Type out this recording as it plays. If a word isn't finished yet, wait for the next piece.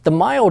The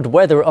mild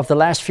weather of the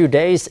last few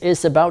days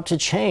is about to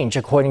change,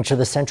 according to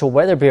the Central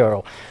Weather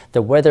Bureau.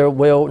 The weather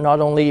will not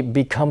only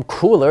become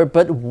cooler,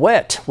 but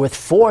wet, with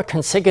 4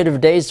 consecutive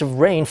days of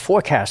rain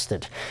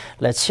forecasted.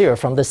 Let's hear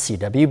from the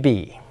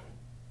CWB.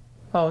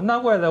 In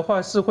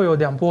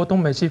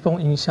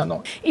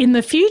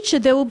the future,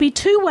 there will be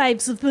 2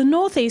 waves of the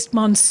northeast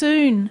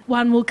monsoon.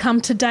 One will come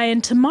today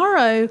and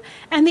tomorrow,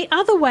 and the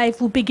other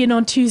wave will begin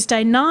on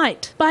Tuesday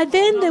night. By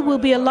then, there will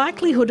be a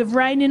likelihood of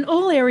rain in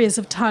all areas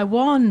of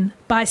Taiwan.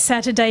 By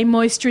Saturday,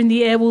 moisture in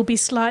the air will be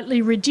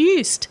slightly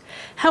reduced.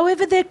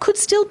 However, there could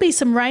still be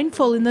some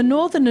rainfall in the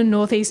northern and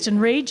northeastern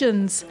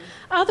regions.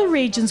 Other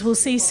regions will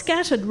see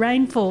scattered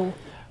rainfall.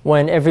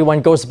 When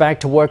everyone goes back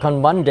to work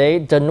on Monday,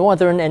 the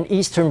northern and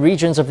eastern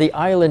regions of the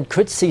island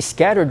could see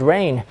scattered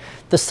rain.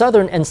 The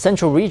southern and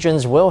central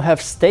regions will have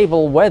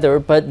stable weather,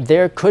 but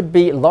there could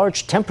be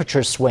large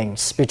temperature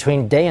swings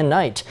between day and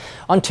night.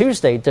 On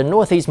Tuesday, the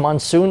northeast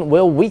monsoon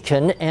will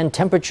weaken and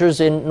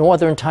temperatures in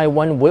northern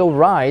Taiwan will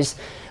rise.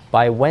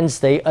 By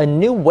Wednesday, a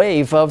new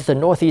wave of the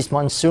northeast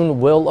monsoon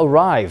will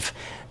arrive.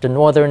 The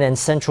northern and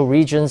central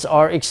regions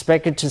are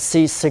expected to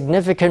see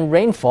significant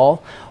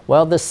rainfall,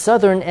 while the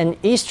southern and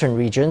eastern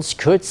regions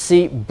could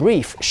see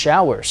brief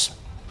showers.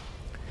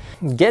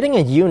 Getting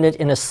a unit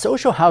in a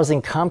social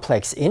housing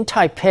complex in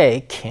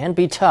Taipei can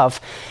be tough,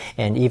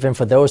 and even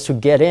for those who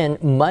get in,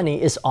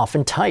 money is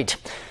often tight.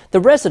 The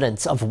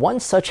residents of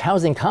one such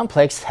housing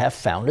complex have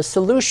found a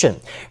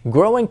solution: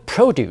 growing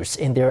produce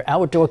in their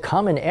outdoor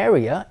common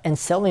area and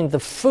selling the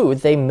food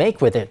they make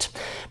with it.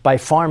 By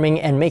farming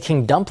and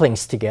making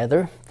dumplings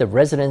together, the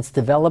residents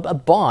develop a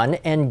bond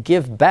and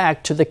give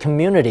back to the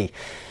community.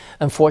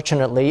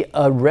 Unfortunately,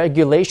 a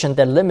regulation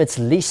that limits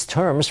lease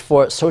terms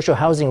for social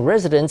housing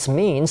residents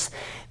means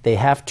they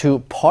have to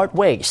part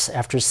ways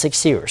after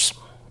 6 years.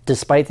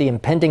 Despite the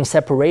impending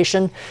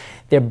separation,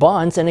 their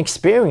bonds and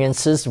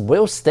experiences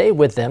will stay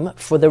with them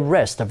for the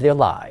rest of their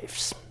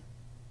lives.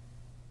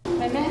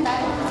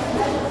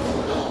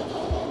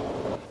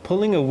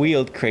 Pulling a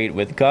wheeled crate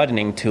with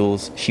gardening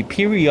tools, she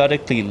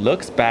periodically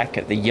looks back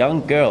at the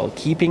young girl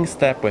keeping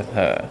step with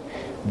her.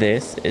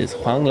 This is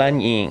Huang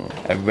Lanying,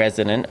 a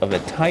resident of a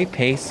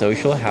Taipei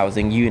social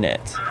housing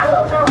unit.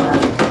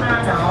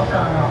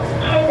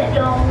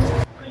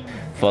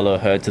 Follow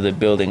her to the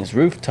building's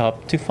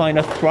rooftop to find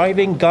a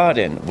thriving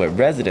garden where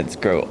residents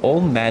grow all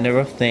manner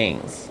of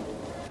things.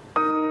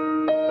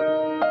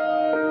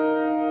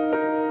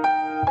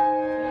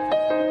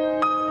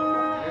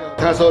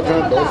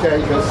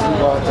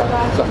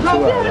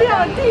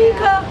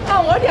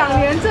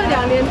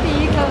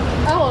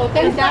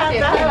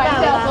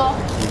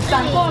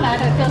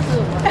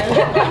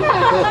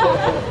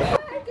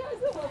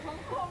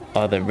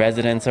 Other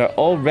residents are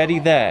already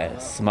there,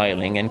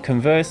 smiling and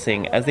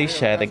conversing as they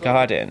share the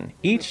garden,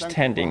 each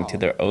tending to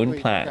their own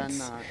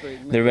plants.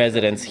 The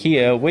residents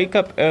here wake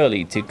up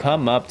early to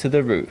come up to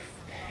the roof.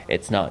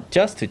 It's not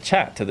just to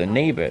chat to the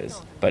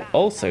neighbors, but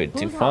also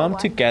to farm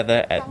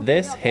together at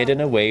this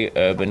hidden away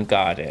urban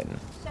garden.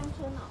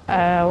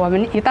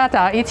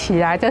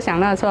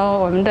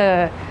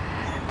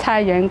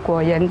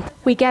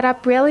 We get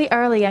up really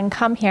early and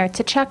come here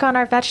to check on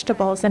our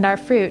vegetables and our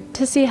fruit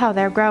to see how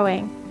they're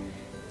growing.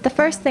 The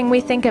first thing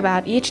we think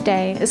about each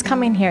day is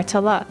coming here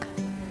to look.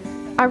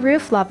 Our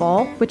roof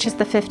level, which is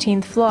the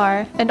 15th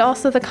floor, and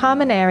also the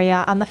common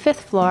area on the 5th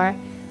floor,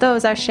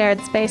 those are shared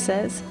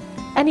spaces.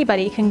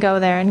 Anybody can go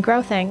there and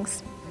grow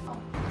things.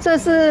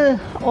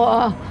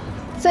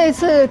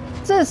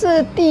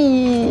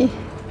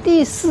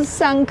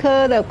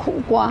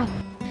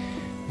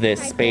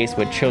 This space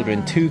where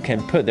children too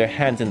can put their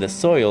hands in the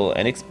soil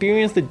and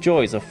experience the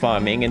joys of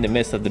farming in the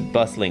midst of the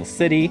bustling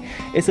city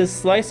is a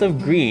slice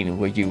of green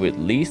where you would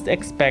least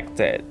expect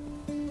it.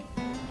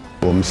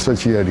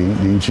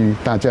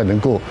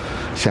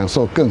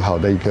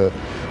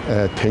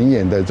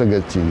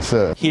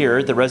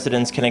 Here, the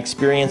residents can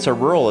experience a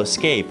rural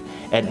escape.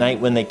 At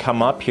night when they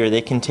come up here,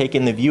 they can take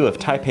in the view of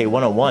Taipei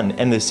 101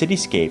 and the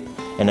cityscape,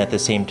 and at the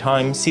same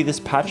time see this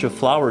patch of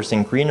flowers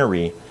and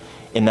greenery.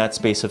 In that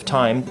space of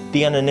time,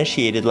 the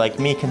uninitiated like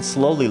me can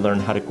slowly learn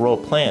how to grow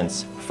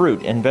plants,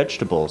 fruit, and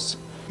vegetables.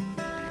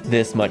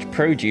 This much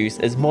produce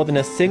is more than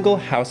a single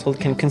household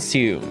can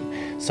consume,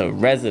 so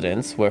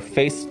residents were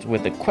faced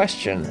with the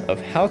question of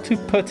how to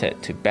put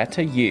it to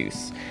better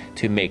use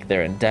to make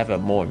their endeavor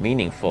more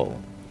meaningful.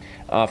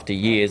 After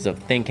years of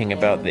thinking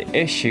about the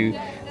issue,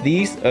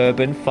 these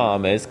urban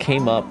farmers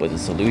came up with a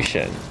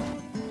solution.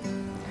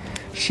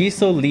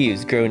 Shiso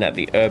leaves grown at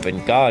the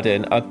urban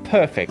garden are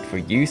perfect for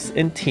use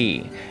in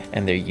tea,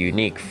 and their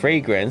unique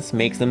fragrance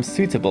makes them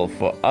suitable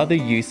for other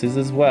uses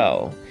as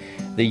well.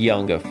 The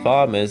younger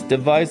farmers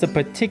devised a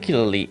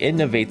particularly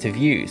innovative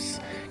use,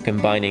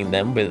 combining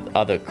them with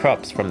other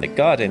crops from the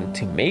garden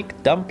to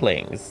make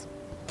dumplings.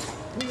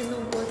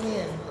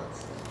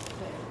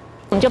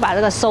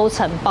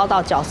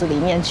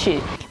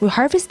 We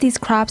harvest these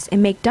crops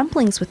and make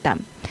dumplings with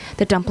them.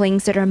 The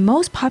dumplings that are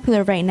most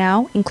popular right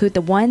now include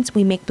the ones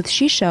we make with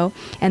shisho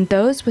and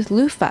those with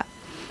loofah.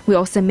 We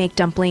also make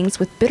dumplings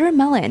with bitter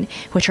melon,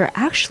 which are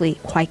actually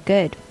quite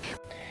good.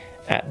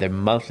 At their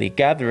monthly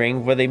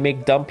gathering where they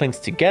make dumplings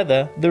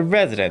together, the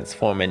residents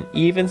form an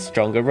even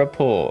stronger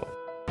rapport.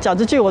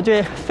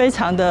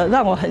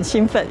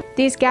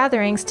 These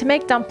gatherings to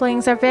make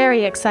dumplings are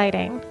very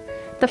exciting.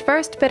 The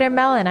first bitter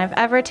melon I've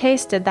ever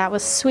tasted that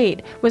was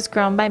sweet was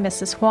grown by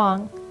Mrs.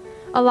 Huang.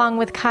 Along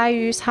with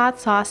Caillou's hot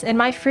sauce and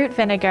my fruit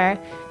vinegar,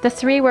 the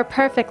three were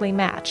perfectly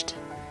matched.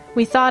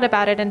 We thought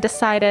about it and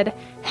decided,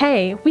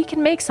 hey, we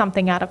can make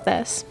something out of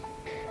this.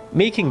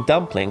 Making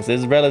dumplings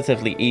is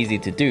relatively easy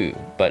to do,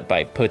 but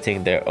by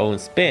putting their own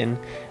spin,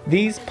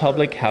 these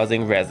public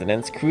housing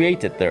residents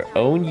created their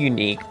own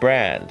unique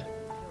brand.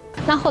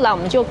 那后来我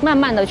们就慢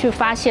慢的去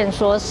发现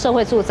说社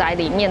会住宅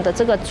里面的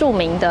这个著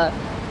名的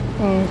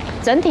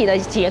整体的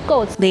结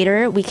构。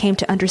 Later, we came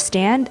to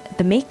understand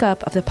the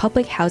makeup of the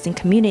public housing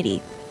community.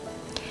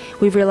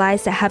 We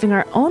realized that having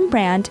our own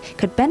brand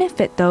could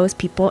benefit those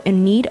people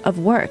in need of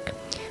work.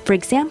 For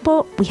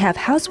example, we have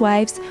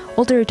housewives,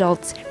 older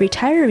adults,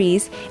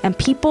 retirees, and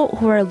people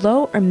who are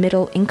low or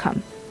middle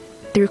income.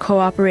 Through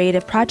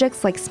cooperative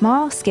projects like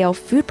small-scale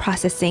food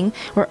processing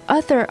or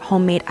other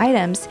homemade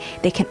items,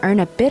 they can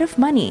earn a bit of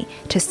money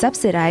to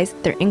subsidize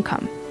their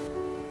income.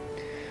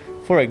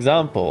 For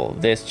example,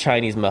 this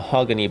Chinese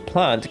mahogany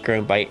plant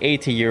grown by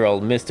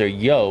 80-year-old Mr.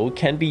 Yo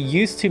can be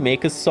used to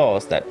make a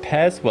sauce that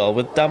pairs well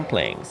with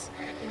dumplings.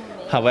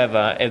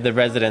 However, if the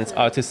residents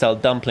are to sell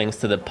dumplings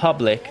to the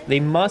public, they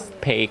must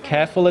pay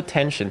careful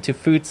attention to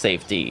food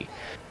safety.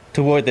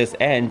 Toward this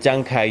end,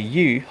 Zhang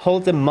Kaiyu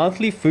holds a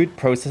monthly food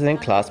processing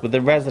class with the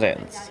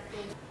residents.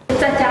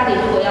 在家里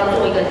如果要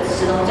做一个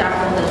食农加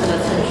工的这个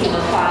程序的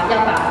话，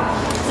要把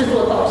制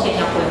作动线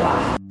要规划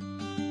好。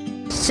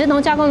食农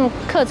加工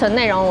课程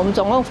内容我们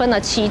总共分了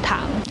7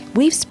堂。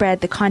 We've spread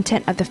the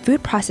content of the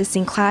food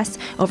processing class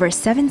over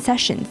 7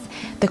 sessions.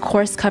 The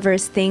course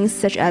covers things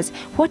such as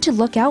what to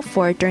look out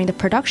for during the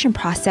production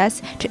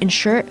process to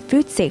ensure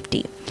food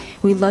safety.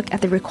 We look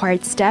at the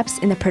required steps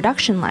in the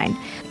production line.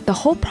 The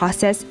whole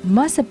process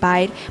must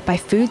abide by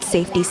food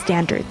safety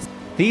standards.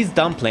 These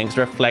dumplings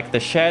reflect the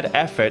shared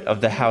effort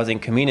of the housing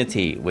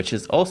community, which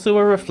is also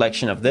a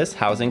reflection of this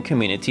housing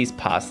community's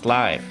past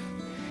life.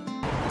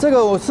 The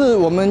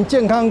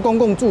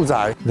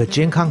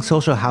Jiankang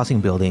Social Housing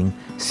Building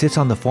sits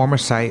on the former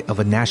site of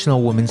a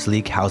National Women's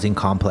League housing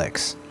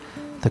complex.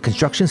 The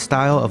construction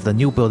style of the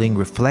new building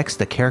reflects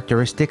the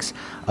characteristics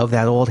of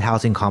that old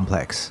housing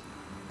complex.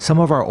 Some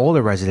of our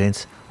older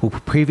residents who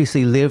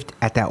previously lived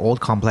at that old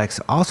complex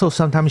also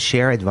sometimes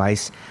share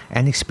advice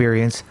and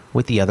experience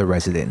with the other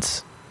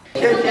residents.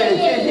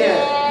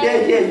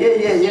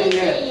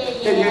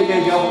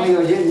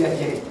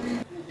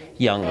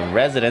 Young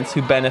residents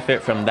who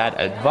benefit from that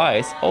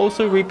advice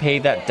also repay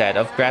that debt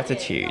of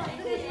gratitude.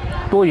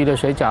 多余的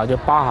水饺就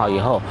包好以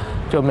后，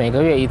就每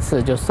个月一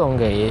次就送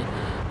给。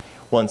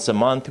 Once a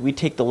month, we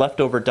take the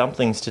leftover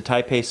dumplings to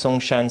Taipei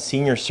Songshan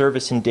Senior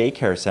Service and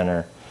Daycare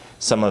Center.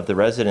 Some of the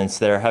residents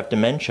there have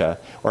dementia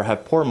or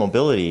have poor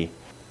mobility.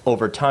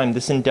 Over time,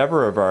 this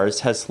endeavor of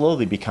ours has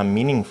slowly become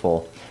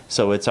meaningful.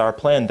 So it's our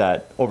plan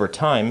that, over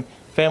time,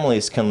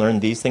 families can learn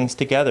these things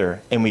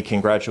together and we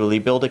can gradually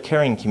build a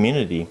caring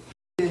community.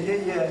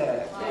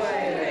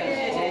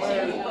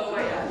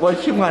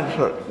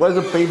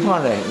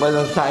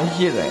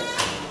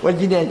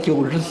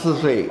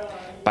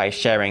 By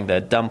sharing their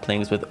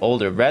dumplings with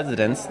older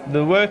residents,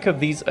 the work of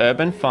these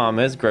urban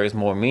farmers grows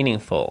more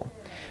meaningful.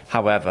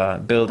 However,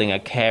 building a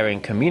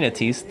caring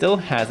community still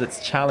has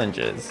its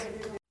challenges.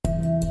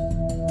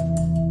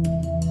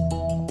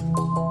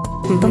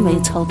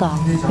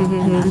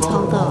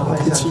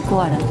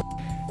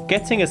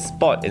 Getting a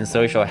spot in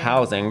social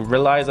housing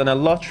relies on a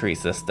lottery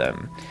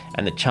system,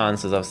 and the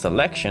chances of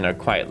selection are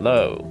quite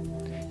low.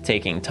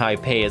 Taking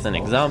Taipei as an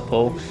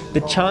example,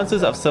 the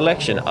chances of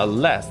selection are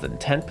less than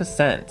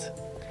 10%.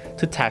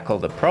 To tackle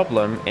the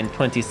problem, in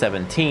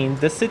 2017,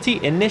 the city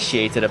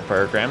initiated a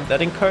program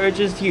that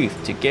encourages youth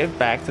to give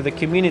back to the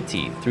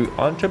community through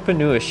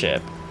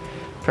entrepreneurship.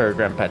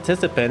 Program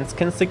participants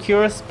can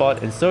secure a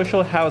spot in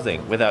social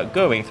housing without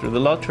going through the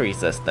lottery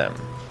system.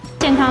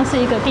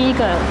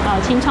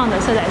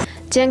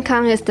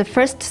 Jiankang is the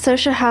first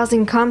social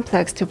housing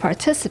complex to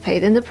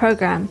participate in the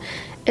program.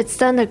 It's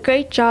done a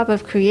great job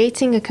of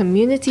creating a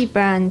community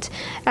brand.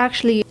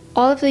 Actually,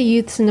 all of the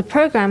youths in the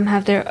program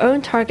have their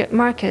own target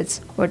markets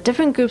or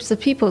different groups of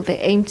people they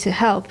aim to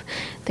help.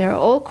 They are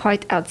all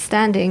quite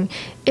outstanding.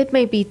 It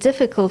may be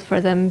difficult for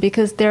them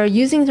because they are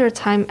using their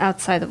time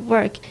outside of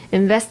work,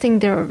 investing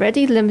their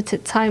already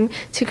limited time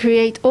to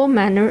create all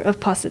manner of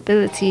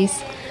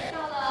possibilities.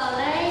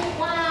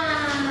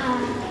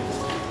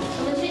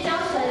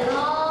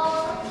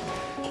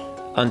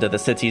 Under the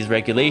city's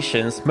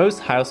regulations, most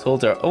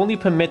households are only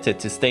permitted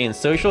to stay in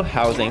social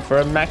housing for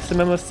a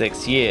maximum of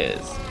 6 years.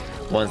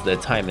 Once their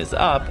time is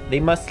up, they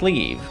must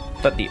leave,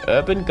 but the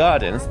urban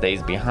garden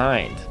stays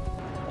behind.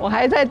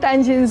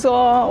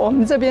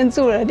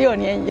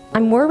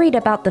 I'm worried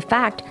about the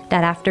fact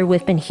that after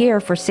we've been here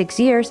for 6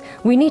 years,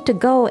 we need to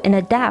go and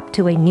adapt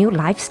to a new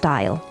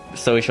lifestyle.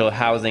 Social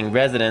housing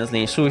residents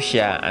Lin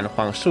Shuxia and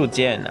Huang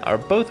Shujian are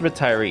both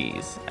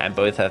retirees, and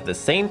both have the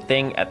same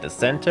thing at the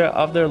center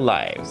of their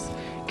lives: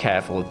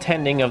 careful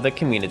tending of the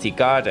community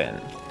garden.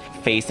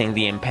 Facing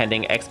the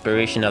impending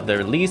expiration of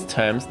their lease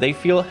terms, they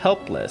feel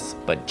helpless,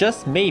 but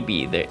just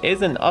maybe there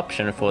is an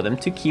option for them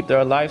to keep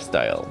their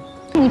lifestyle.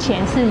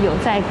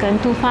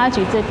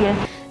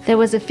 There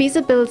was a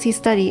feasibility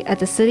study at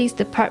the city's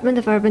Department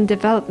of Urban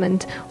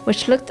Development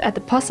which looked at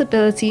the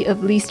possibility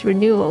of lease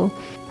renewal.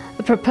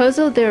 The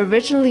proposal they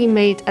originally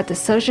made at the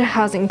social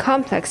housing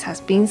complex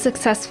has been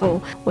successful,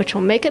 which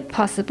will make it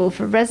possible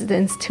for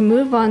residents to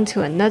move on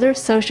to another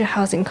social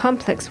housing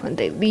complex when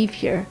they leave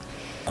here.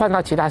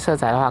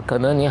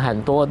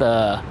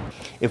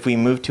 If we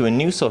move to a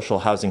new social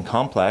housing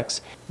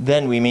complex,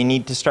 then we may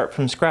need to start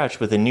from scratch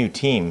with a new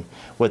team.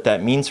 What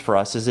that means for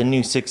us is a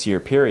new 6-year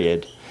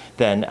period.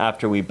 Then,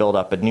 after we build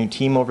up a new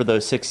team over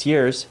those 6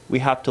 years, we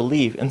have to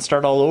leave and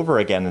start all over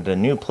again at a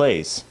new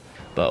place.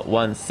 But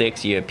one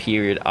 6-year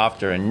period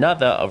after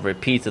another of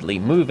repeatedly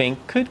moving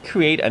could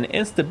create an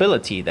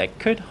instability that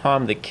could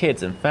harm the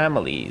kids and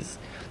families.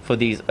 For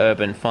these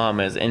urban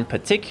farmers in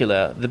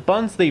particular, the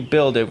bonds they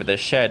build over the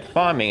shared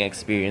farming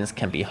experience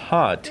can be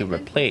hard to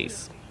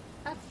replace.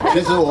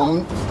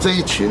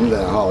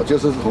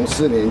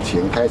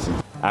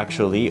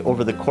 Actually,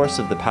 over the course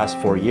of the past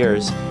 4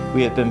 years,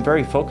 we have been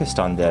very focused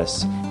on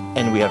this,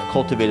 and we have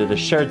cultivated a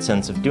shared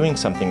sense of doing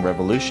something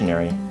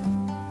revolutionary.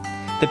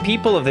 The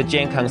people of the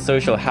Jiankang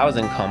Social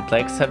Housing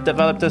Complex have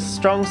developed a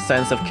strong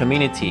sense of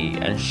community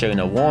and shown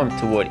a warmth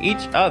toward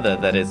each other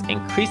that is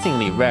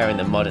increasingly rare in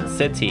the modern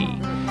city.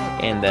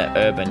 In their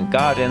urban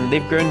garden,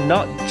 they've grown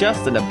not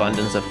just an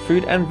abundance of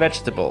fruit and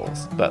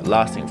vegetables, but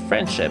lasting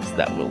friendships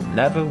that will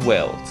never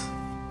wilt.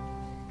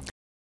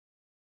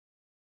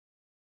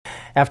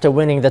 After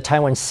winning the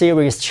Taiwan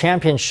Series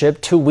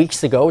Championship 2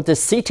 weeks ago, the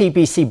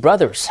CTBC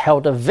brothers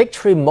held a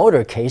victory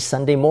motorcade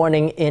Sunday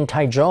morning in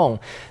Taichung.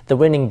 The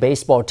winning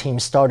baseball team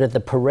started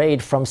the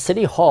parade from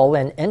City Hall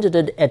and ended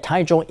it at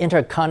Taichung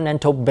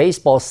Intercontinental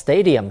Baseball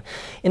Stadium.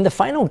 In the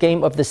final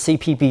game of the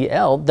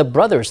CPBL, the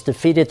brothers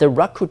defeated the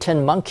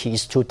Rakuten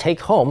Monkeys to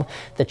take home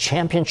the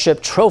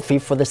championship trophy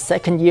for the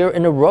second year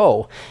in a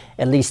row.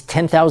 At least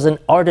 10,000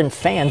 ardent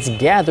fans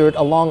gathered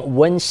along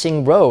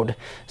Wenxing Road.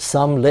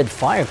 Some lit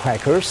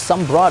firecrackers,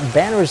 some brought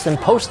banners and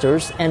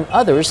posters, and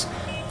others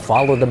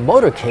followed the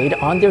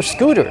motorcade on their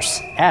scooters,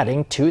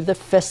 adding to the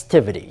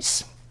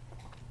festivities.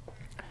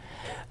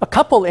 A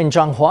couple in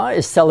Zhanghua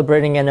is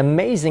celebrating an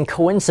amazing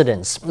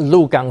coincidence.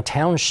 Lugang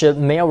Township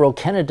mayoral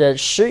candidate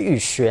Shi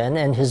Yuxuan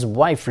and his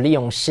wife Li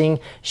Yongxin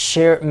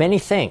share many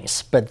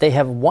things, but they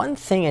have one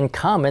thing in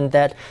common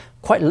that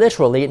quite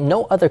literally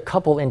no other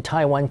couple in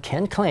Taiwan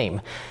can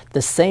claim: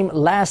 the same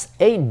last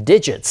 8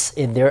 digits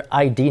in their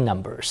ID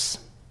numbers.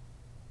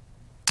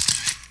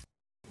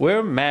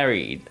 We're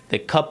married. The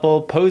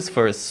couple pose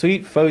for a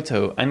sweet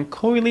photo and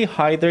coyly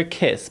hide their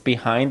kiss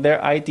behind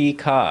their ID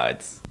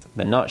cards.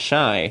 They're not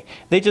shy.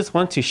 They just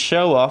want to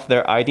show off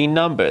their ID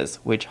numbers,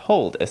 which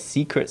hold a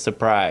secret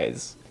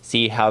surprise.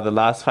 See how the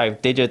last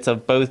 5 digits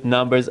of both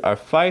numbers are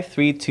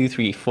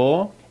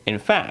 53234? In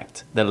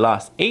fact, the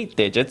last 8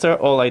 digits are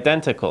all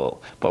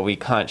identical, but we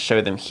can't show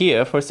them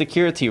here for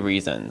security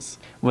reasons.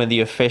 When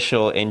the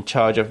official in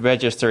charge of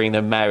registering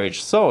the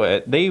marriage saw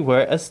it, they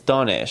were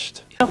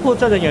astonished.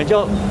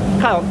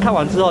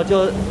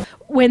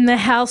 When the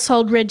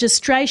household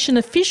registration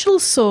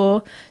officials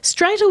saw,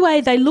 straight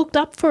away they looked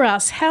up for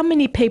us how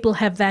many people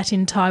have that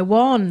in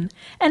Taiwan.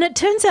 And it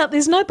turns out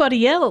there's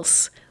nobody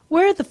else.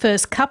 We're the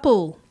first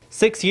couple.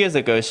 6 years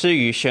ago,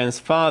 Shi Yuxuan's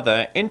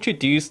father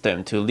introduced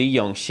them to Li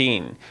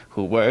Yongxin,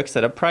 who works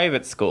at a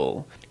private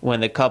school. When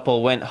the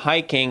couple went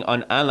hiking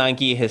on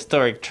Anlangi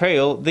Historic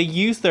Trail, they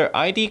used their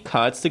ID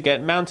cards to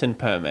get mountain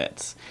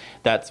permits.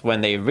 That's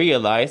when they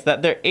realized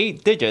that their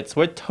 8 digits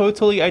were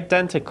totally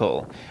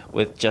identical,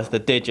 with just the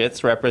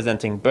digits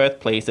representing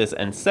birthplaces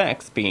and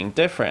sex being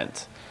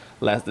different.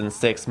 Less than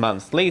 6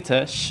 months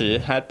later, Shi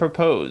had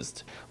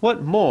proposed.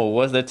 What more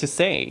was there to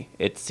say?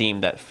 It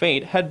seemed that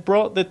fate had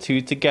brought the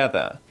two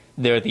together.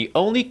 They're the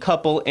only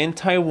couple in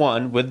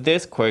Taiwan with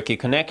this quirky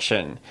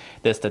connection.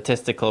 The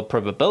statistical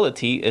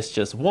probability is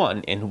just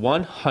 1 in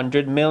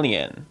 100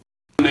 million.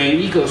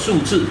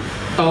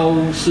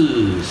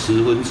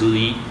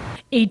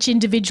 Each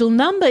individual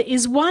number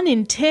is 1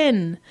 in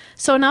 10.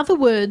 So in other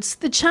words,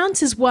 the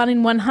chance is 1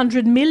 in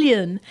 100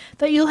 million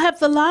that you'll have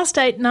the last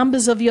 8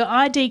 numbers of your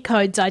ID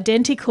codes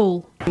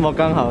identical.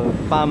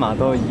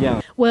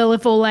 Well,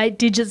 if all 8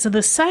 digits are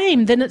the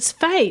same, then it's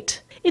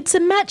fate. It's a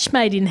match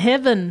made in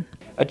heaven.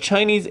 A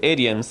Chinese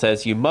idiom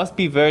says you must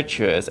be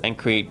virtuous and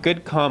create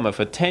good karma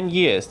for 10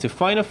 years to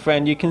find a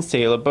friend you can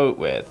sail a boat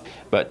with.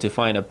 But to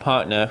find a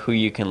partner who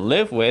you can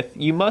live with,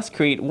 you must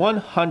create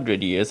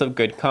 100 years of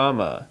good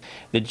karma.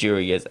 The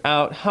jury is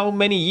out how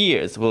many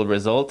years will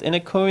result in a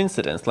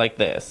coincidence like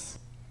this.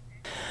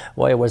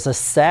 Well, it was a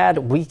sad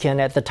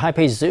weekend at the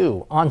Taipei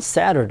Zoo. On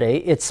Saturday,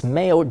 its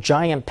male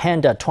giant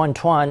panda Tuan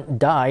Tuan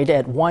died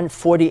at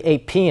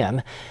 1:48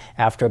 p.m.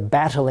 after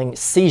battling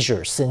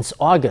seizures since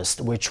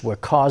August, which were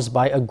caused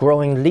by a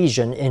growing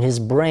lesion in his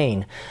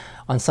brain.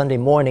 On Sunday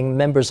morning,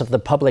 members of the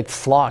public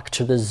flocked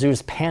to the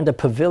zoo's panda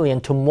pavilion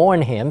to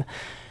mourn him.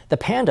 The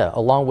panda,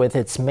 along with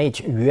its mate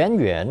Yuan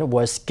Yuan,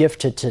 was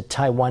gifted to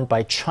Taiwan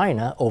by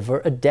China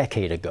over a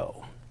decade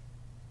ago.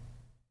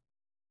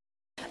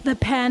 The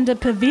Panda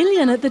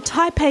Pavilion at the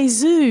Taipei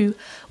Zoo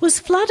was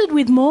flooded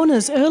with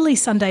mourners early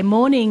Sunday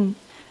morning.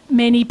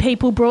 Many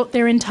people brought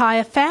their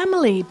entire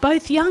family,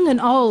 both young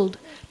and old,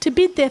 to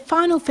bid their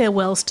final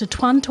farewells to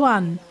Tuan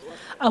Tuan.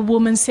 A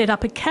woman set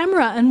up a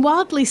camera and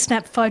wildly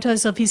snapped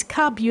photos of his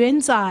cub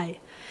Yuanzai.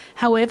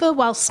 However,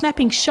 while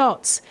snapping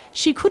shots,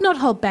 she could not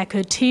hold back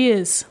her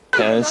tears.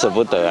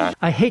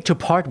 I hate to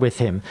part with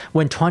him.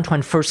 When Tuan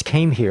Tuan first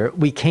came here,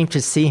 we came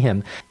to see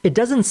him. It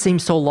doesn't seem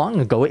so long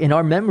ago in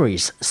our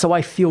memories, so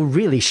I feel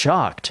really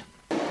shocked.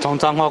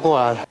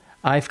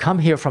 I've come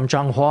here from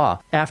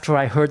Zhanghua. After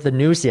I heard the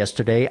news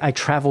yesterday, I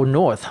traveled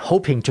north,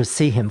 hoping to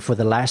see him for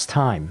the last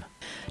time.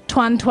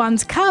 Tuan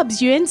Tuan's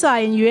cubs,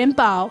 Yuanzai and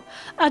Yuanbao,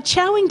 are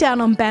chowing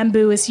down on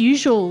bamboo as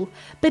usual,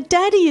 but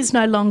Daddy is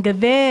no longer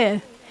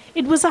there.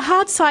 It was a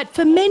hard sight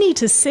for many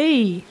to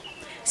see.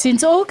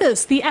 Since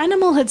August, the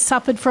animal had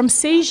suffered from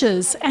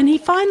seizures and he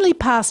finally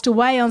passed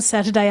away on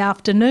Saturday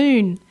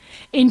afternoon.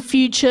 In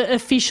future,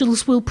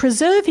 officials will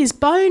preserve his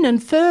bone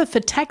and fur for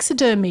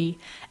taxidermy,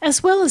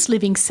 as well as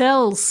living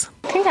cells.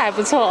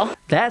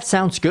 That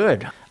sounds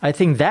good. I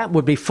think that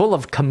would be full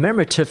of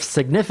commemorative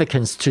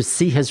significance to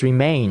see his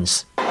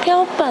remains.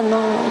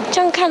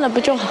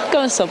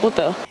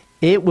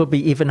 It will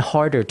be even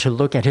harder to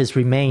look at his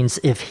remains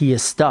if he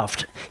is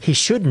stuffed. He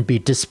shouldn't be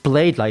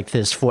displayed like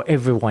this for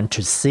everyone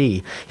to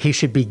see. He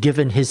should be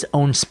given his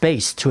own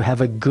space to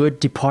have a good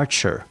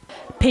departure.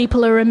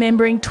 People are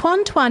remembering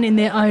Tuan Tuan in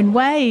their own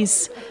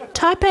ways.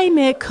 Taipei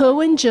Mayor Ko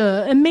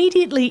Wen-je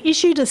immediately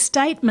issued a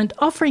statement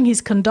offering his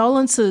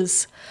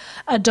condolences.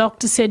 A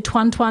doctor said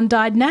Tuan Tuan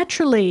died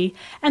naturally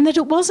and that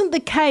it wasn't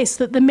the case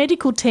that the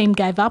medical team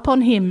gave up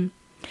on him.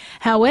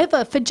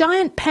 However, for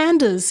giant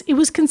pandas, it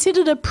was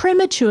considered a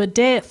premature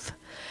death.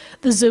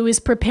 The zoo is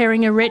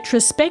preparing a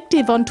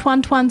retrospective on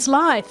Tuan Tuan's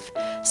life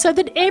so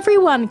that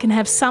everyone can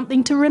have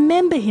something to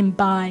remember him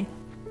by.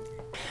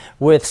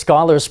 With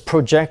scholars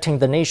projecting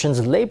the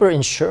nation's labor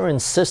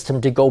insurance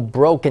system to go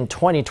broke in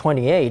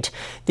 2028,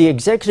 the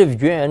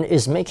executive yuan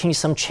is making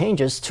some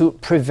changes to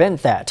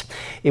prevent that.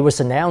 It was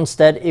announced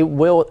that it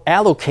will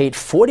allocate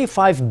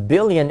 45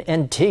 billion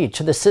NT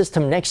to the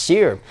system next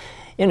year.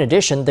 In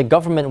addition, the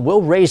government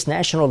will raise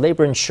national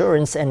labor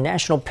insurance and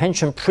national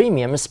pension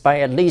premiums by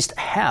at least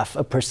half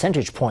a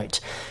percentage point.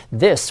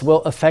 This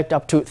will affect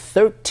up to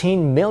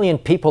 13 million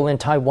people in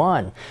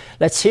Taiwan.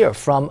 Let's hear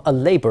from a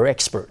labor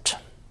expert.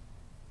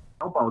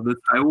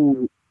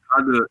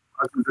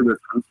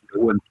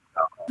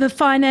 The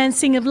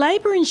financing of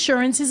labour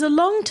insurance is a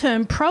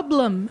long-term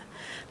problem.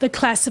 The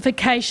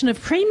classification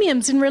of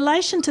premiums in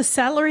relation to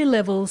salary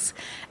levels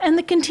and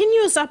the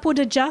continuous upward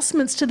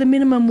adjustments to the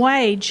minimum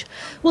wage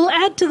will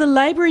add to the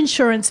labour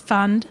insurance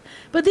fund,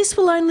 but this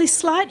will only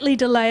slightly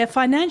delay a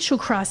financial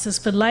crisis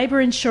for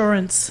labour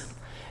insurance.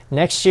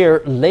 Next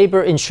year,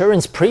 labor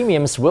insurance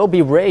premiums will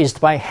be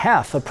raised by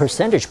half a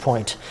percentage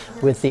point,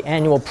 with the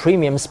annual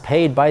premiums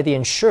paid by the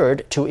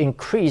insured to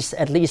increase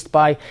at least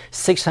by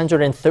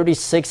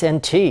 636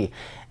 NT.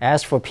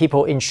 As for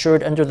people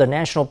insured under the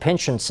national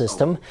pension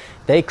system,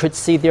 they could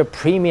see their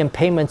premium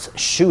payments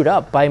shoot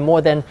up by more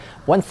than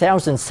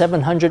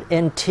 1,700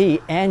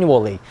 NT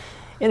annually.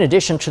 In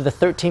addition to the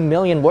 13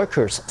 million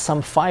workers,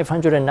 some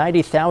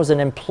 590,000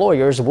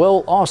 employers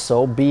will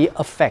also be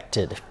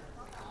affected.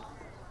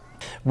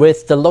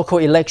 With the local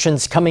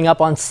elections coming up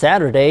on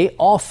Saturday,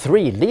 all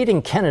three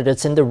leading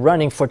candidates in the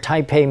running for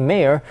Taipei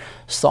mayor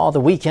saw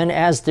the weekend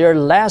as their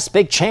last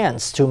big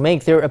chance to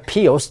make their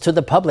appeals to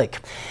the public.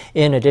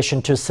 In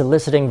addition to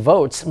soliciting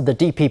votes, the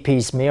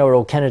DPP's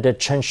mayoral candidate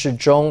Chen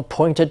Shizhong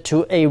pointed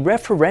to a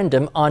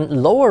referendum on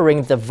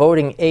lowering the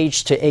voting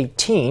age to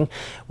 18,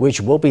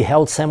 which will be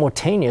held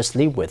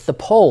simultaneously with the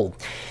poll.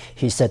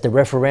 He said the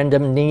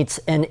referendum needs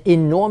an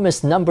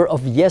enormous number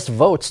of yes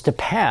votes to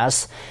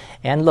pass,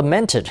 and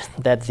lamented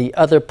that the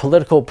other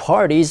political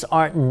parties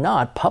are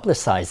not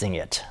publicizing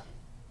it.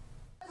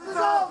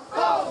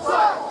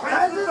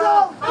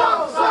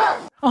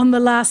 On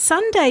the last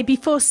Sunday,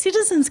 before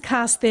citizens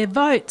cast their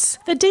votes,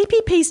 the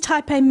DPP's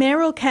Taipei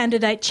mayoral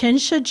candidate Chen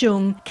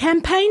Shizhong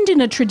campaigned in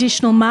a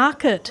traditional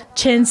market.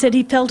 Chen said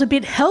he felt a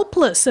bit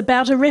helpless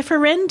about a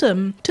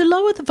referendum to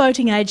lower the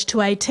voting age to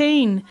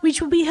 18,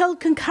 which will be held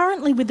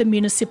concurrently with the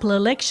municipal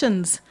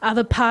elections.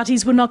 Other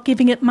parties were not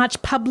giving it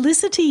much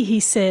publicity, he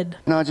said.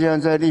 Now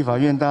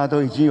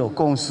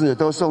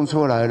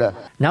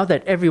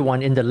that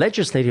everyone in the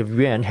legislative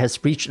yuan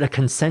has reached a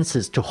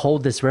consensus to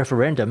hold this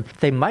referendum,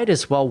 they might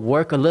as well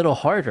work little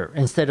harder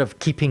instead of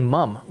keeping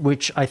mum,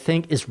 which I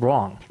think is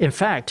wrong. In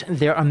fact,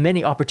 there are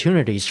many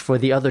opportunities for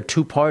the other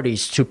two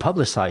parties to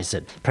publicize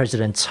it.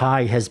 President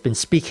Tsai has been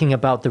speaking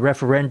about the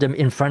referendum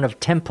in front of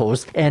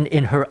temples and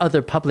in her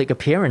other public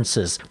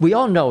appearances. We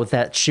all know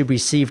that she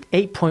received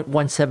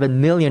 8.17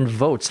 million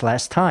votes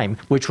last time,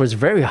 which was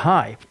very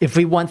high. If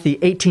we want the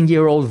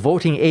 18-year-old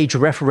voting age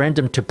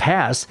referendum to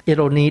pass,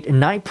 it'll need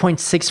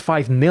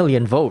 9.65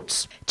 million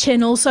votes.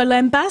 Chen also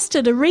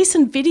lambasted a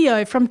recent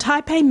video from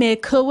Taipei Mayor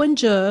Ke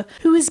Wen-je,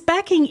 who is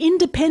backing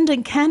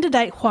independent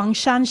candidate Huang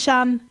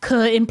Shanshan.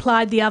 Ke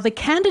implied the other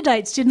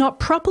candidates did not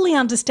properly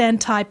understand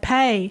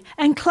Taipei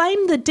and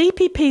claimed the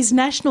DPP's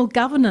national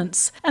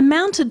governance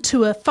amounted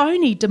to a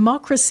phony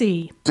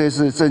democracy.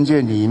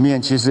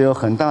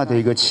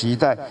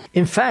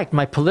 In fact,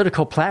 my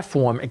political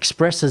platform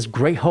expresses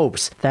great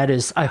hopes. That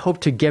is, I hope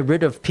to get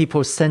rid of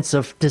people's sense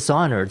of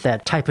dishonor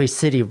that Taipei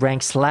City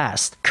ranks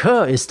last.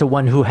 Ke is the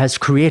one who has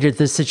created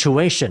this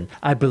situation.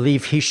 I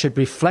believe he should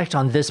reflect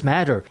on this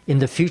matter. In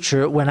the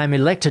future, when I'm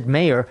elected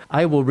mayor,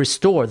 I will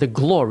restore the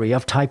glory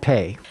of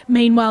Taipei.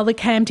 Meanwhile, the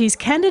KMT's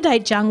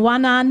candidate Zhang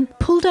Wanan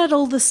pulled out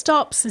all the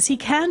stops as he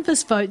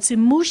canvassed votes in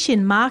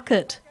Muxin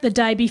Market. The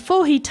day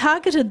before, he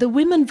targeted the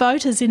women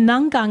voters in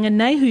Nangang and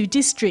Neihu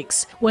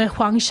districts, where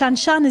Huang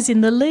Shanshan is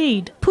in the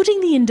lead,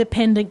 putting the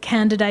independent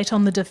candidate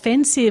on the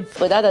defensive.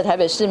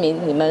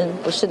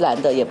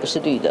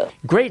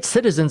 Great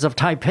citizens of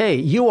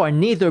Taipei, you are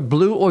neither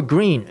blue or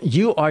green.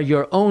 You are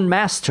your own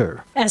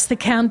master. As the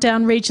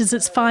countdown reaches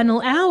its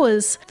final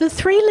hours, the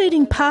three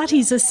leading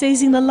parties are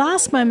seizing the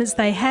last moments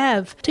they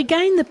have to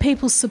gain the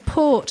people's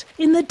support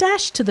in the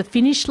dash to the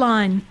finish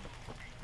line.